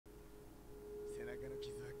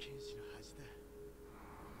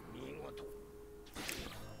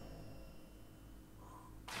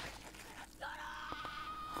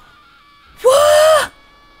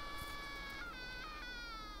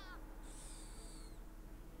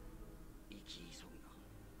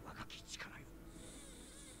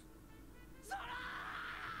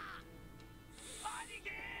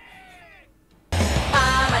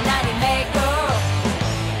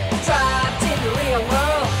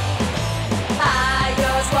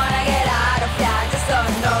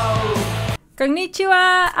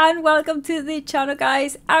Konnichiwa and welcome to the channel,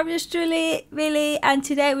 guys. I'm just truly Millie, and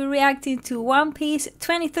today we're reacting to One Piece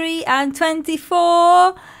 23 and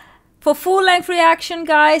 24. For full-length reaction,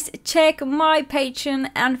 guys, check my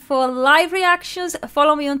Patreon, and for live reactions,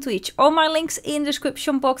 follow me on Twitch. All my links in the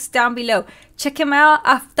description box down below. Check them out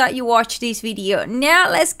after you watch this video.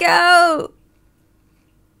 Now let's go!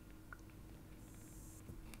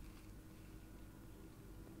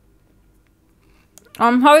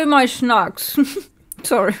 I'm having my snacks.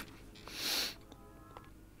 Sorry.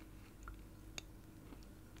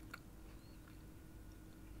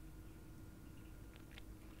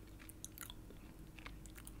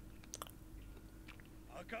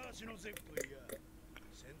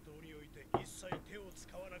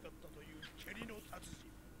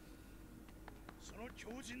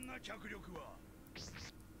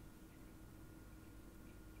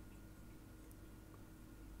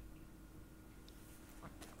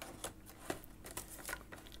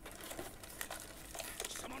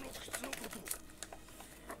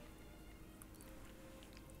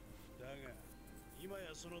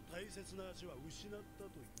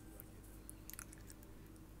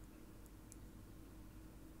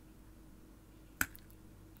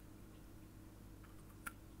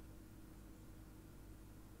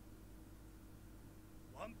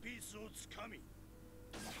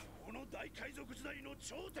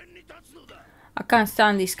 I can't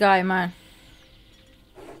stand this guy, man.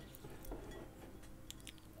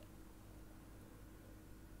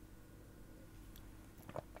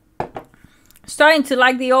 Starting to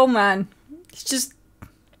like the old man. It's just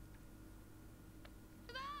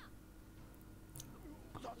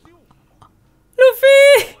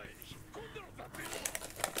Luffy!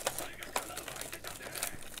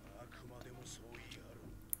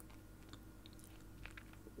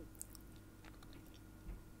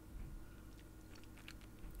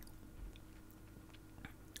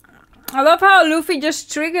 I love how Luffy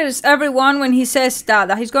just triggers everyone when he says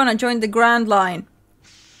that he's gonna join the Grand Line.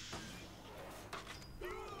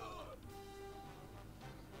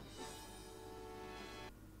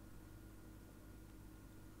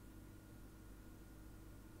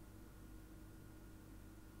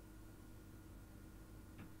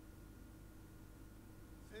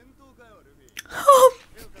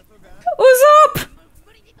 What's up?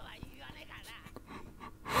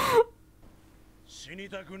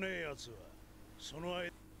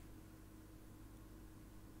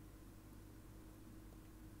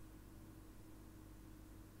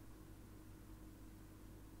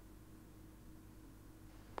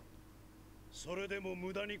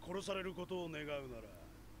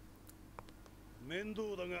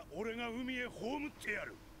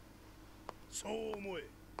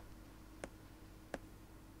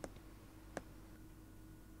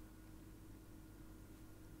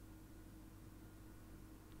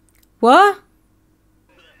 What?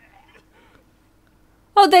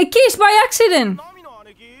 Oh, they kissed by accident.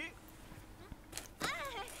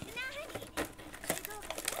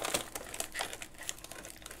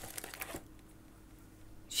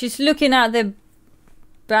 She's looking at the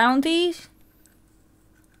bounties.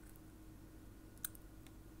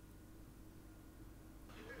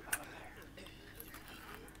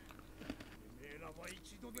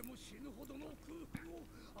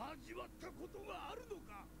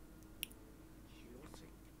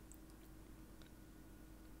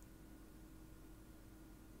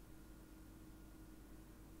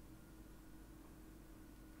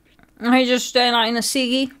 He's just staying out in a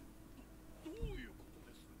ciggy.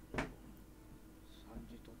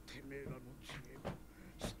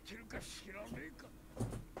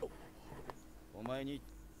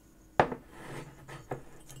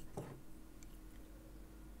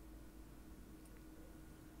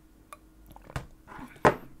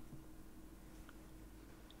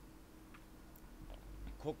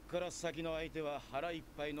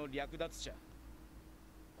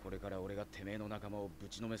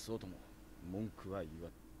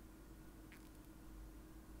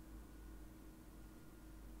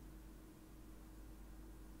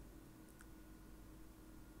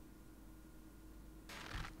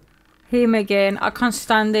 Him again. I can't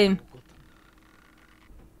stand him. 「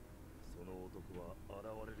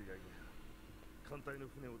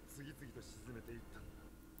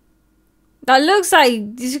That looks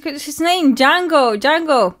like his name, Django.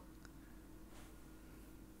 Django.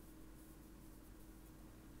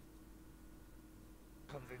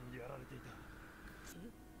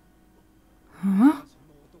 Huh?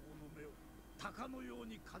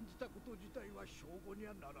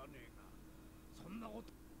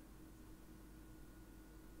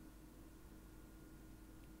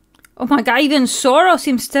 Oh my god, even Sora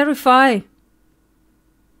seems terrified.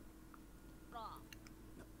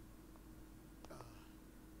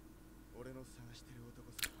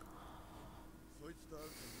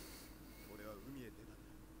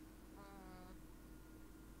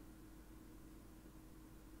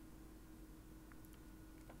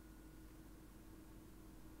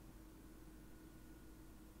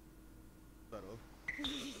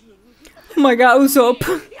 Oh my god,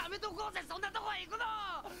 Usopp.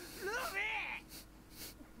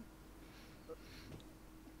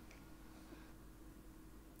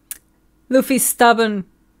 Luffy's stubborn.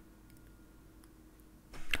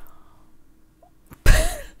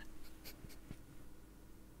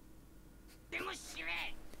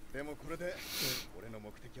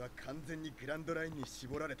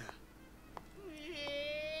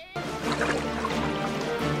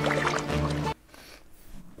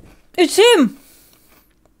 It's him!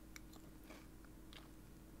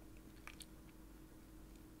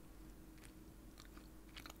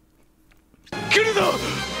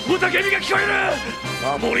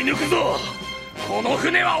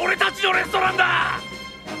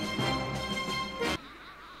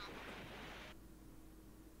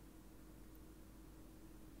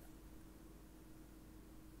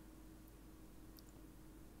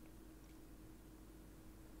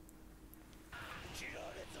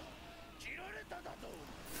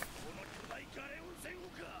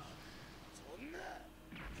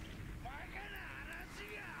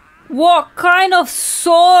 What kind of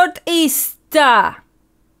sword is that?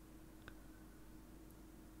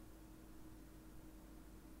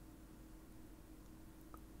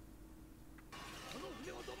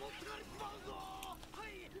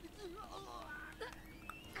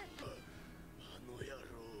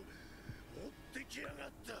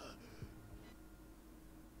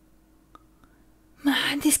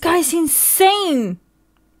 Man, this guy's insane!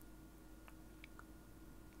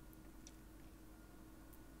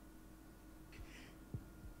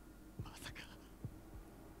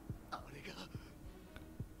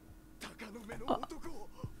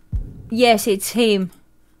 Yes, it's him.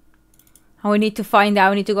 And we need to find out.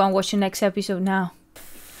 We need to go and watch the next episode now.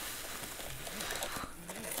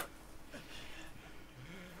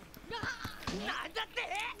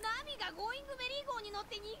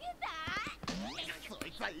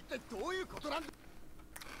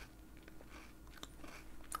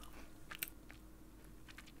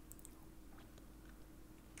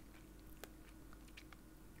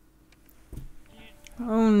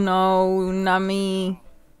 Oh no, Nami.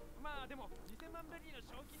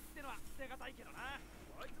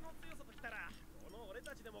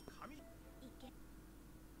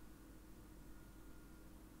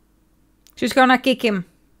 She's gonna kick him.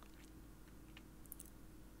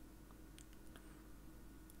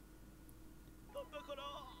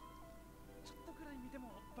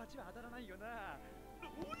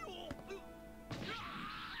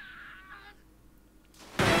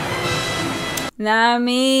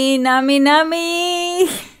 Nami, Nami, Nami.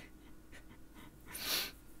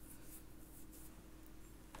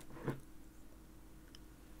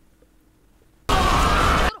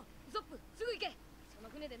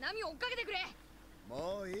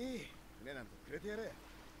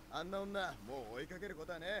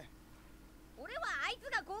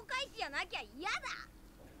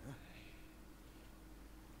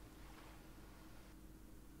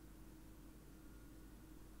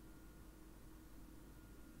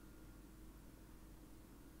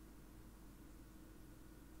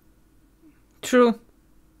 True.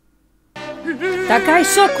 That guy's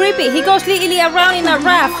so creepy. He goes literally around in a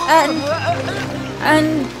raft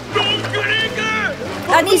and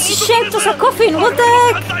he's shaped as a coffin. What the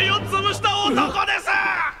heck?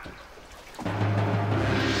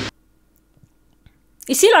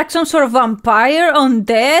 Is he like some sort of vampire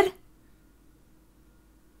undead?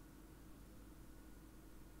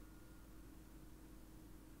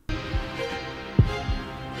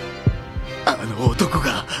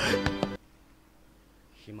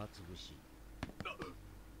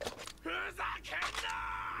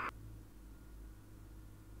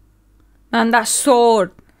 And that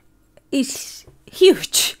sword is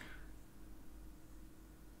huge.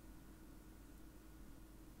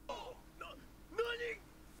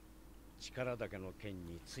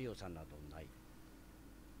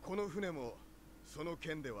 この船もその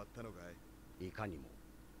件で割ったのかい？いかにも。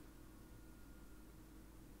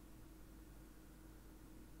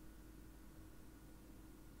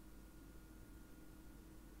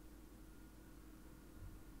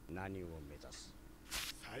何を目指す？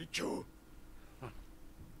最強。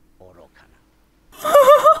愚かな。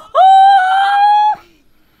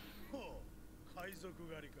海賊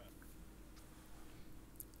狩りか。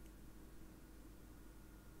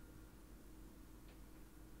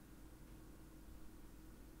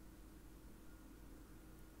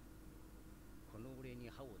この俺に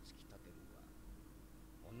歯を突き立てるは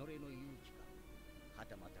己の勇気か、は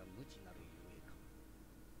たまた無知なるゆえか。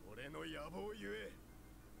俺の野望ゆえ。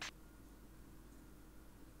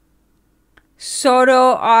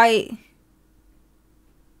Solo I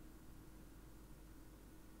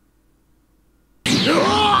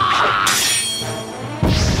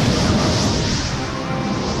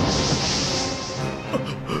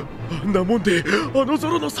あんなもんであのゾ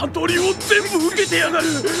ロの三刀流を全部受けてやがる。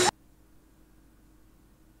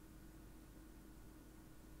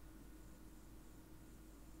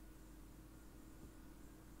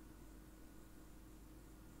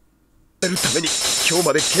やるために今日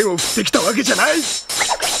まで剣を振ってきたわけじゃない。ゾ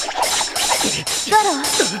ロ。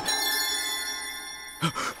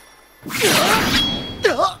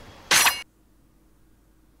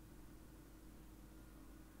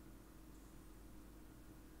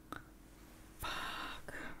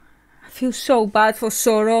I feel so bad for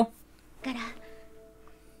Zoro. から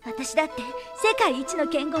私だって世界一の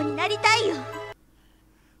剣豪になりたいよ。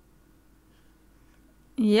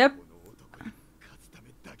Yep.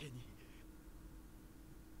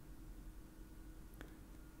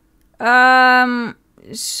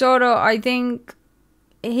 Zoro, I think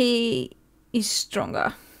he is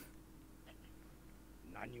stronger.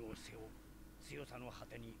 何を背負う、強さの果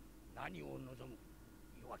てに何を望む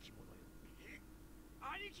弱き者よ。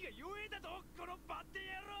兄貴が弱えだとこのバッテ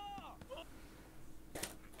野郎。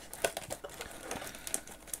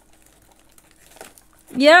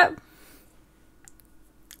Yep.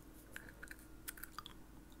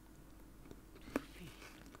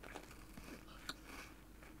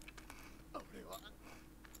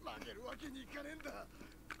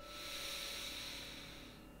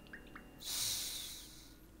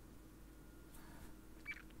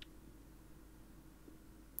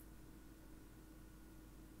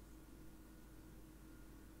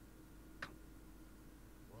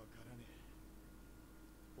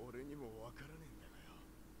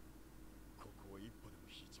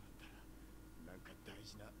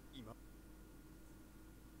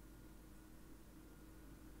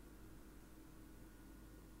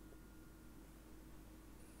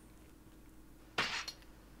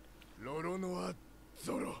ロロノア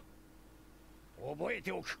ゾロ。覚え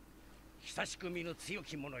ておく。久しく見ぬ強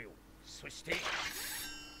き者よ。そして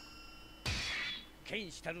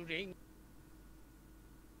剣士たる霊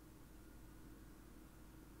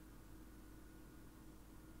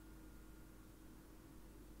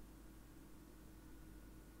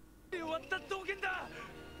終わった道元だ。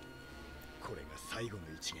これが最後の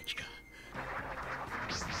一撃か。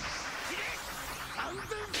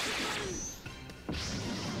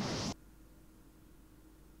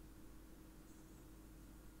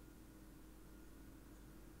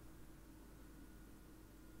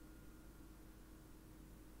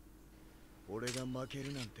俺が負け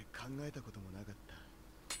るなんて考えたこともなかった。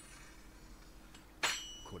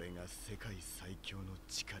これが世界最強の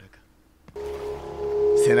力か。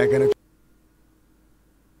背中の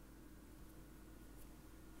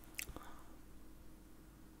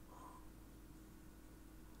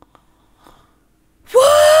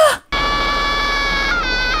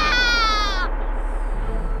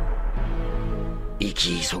生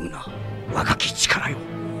き急ぐな、若き力よ。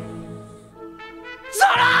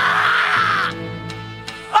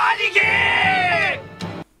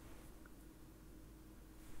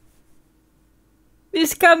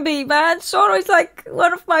This can be, man. Zoro is like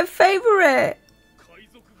one of my favorite.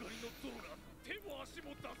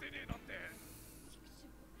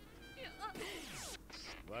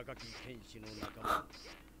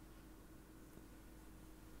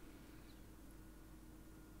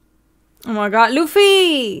 Oh my god,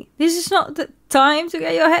 Luffy! This is not the time to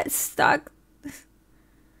get your head stuck.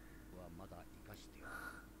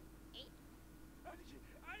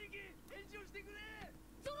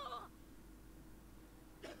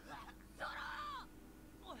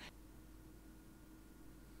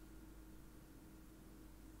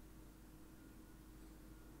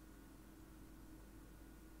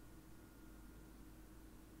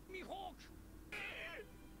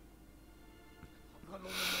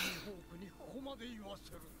 で言わせ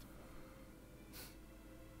ると。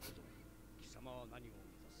貴様は何を目指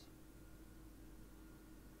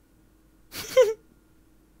す？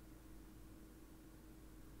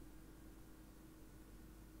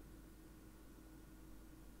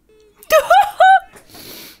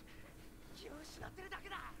気を失ってるだけ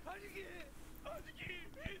だ。兄貴、返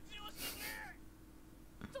事をしてくれ。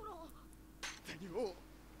ゾロ。何を。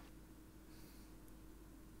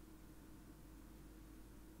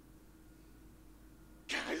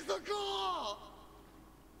海賊王。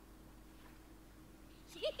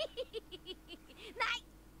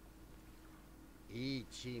いい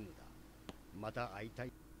チームだ。また会いた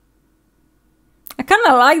い。I kind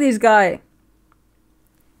of like this guy.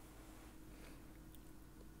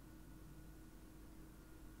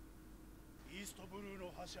 イーストブルー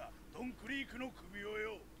の覇者ドンクリークの首を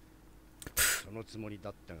よ。そのつもり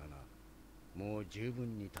だったがな。もう十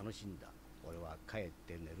分に楽しんだ。俺は帰っ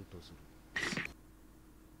て寝るとする。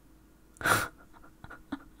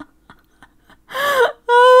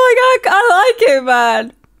Oh my god, I like it,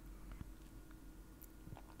 man.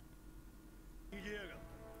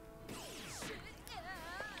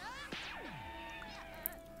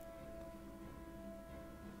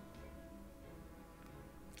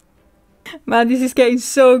 Man, this is getting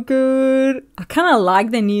so good. I kind of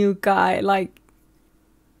like the new guy. Like,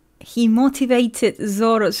 he motivated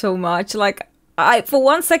Zoro so much. Like, for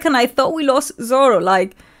 1 second, I thought we lost Zoro.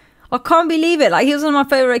 Like, I can't believe it. Like, he was one of my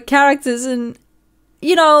favorite characters. And,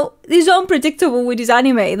 you know, he's so unpredictable with his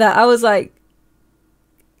anime that I was like,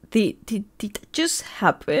 did that just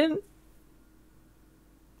happen?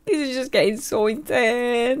 This is just getting so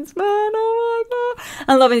intense, man. Oh my god.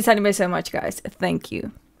 I'm loving this anime so much, guys. Thank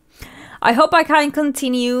you. I hope I can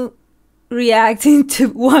continue reacting to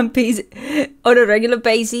One Piece on a regular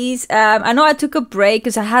basis. I know I took a break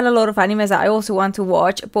because I had a lot of animes that I also want to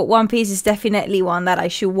watch, but One Piece is definitely one that I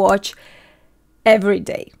should watch every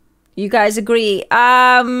day. You guys agree?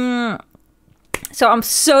 So I'm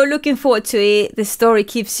so looking forward to it. The story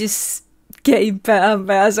keeps just getting better and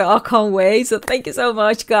better, so I can't wait. So thank you so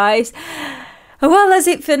much, guys. Well, that's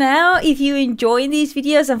it for now. If you enjoy these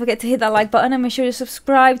videos, don't forget to hit that like button and make sure you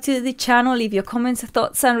subscribe to the channel. Leave your comments,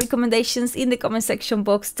 thoughts and recommendations in the comment section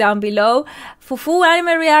box down below. For full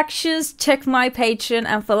anime reactions, check my Patreon,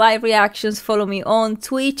 and for live reactions, follow me on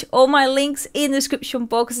Twitch. All my links in the description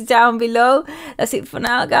box down below. That's it for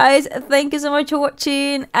now, guys. Thank you so much for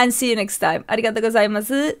watching and see you next time. Arigatou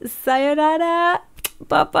gozaimasu. Sayonara.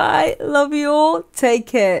 Bye bye. Love you all. Take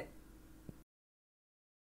care.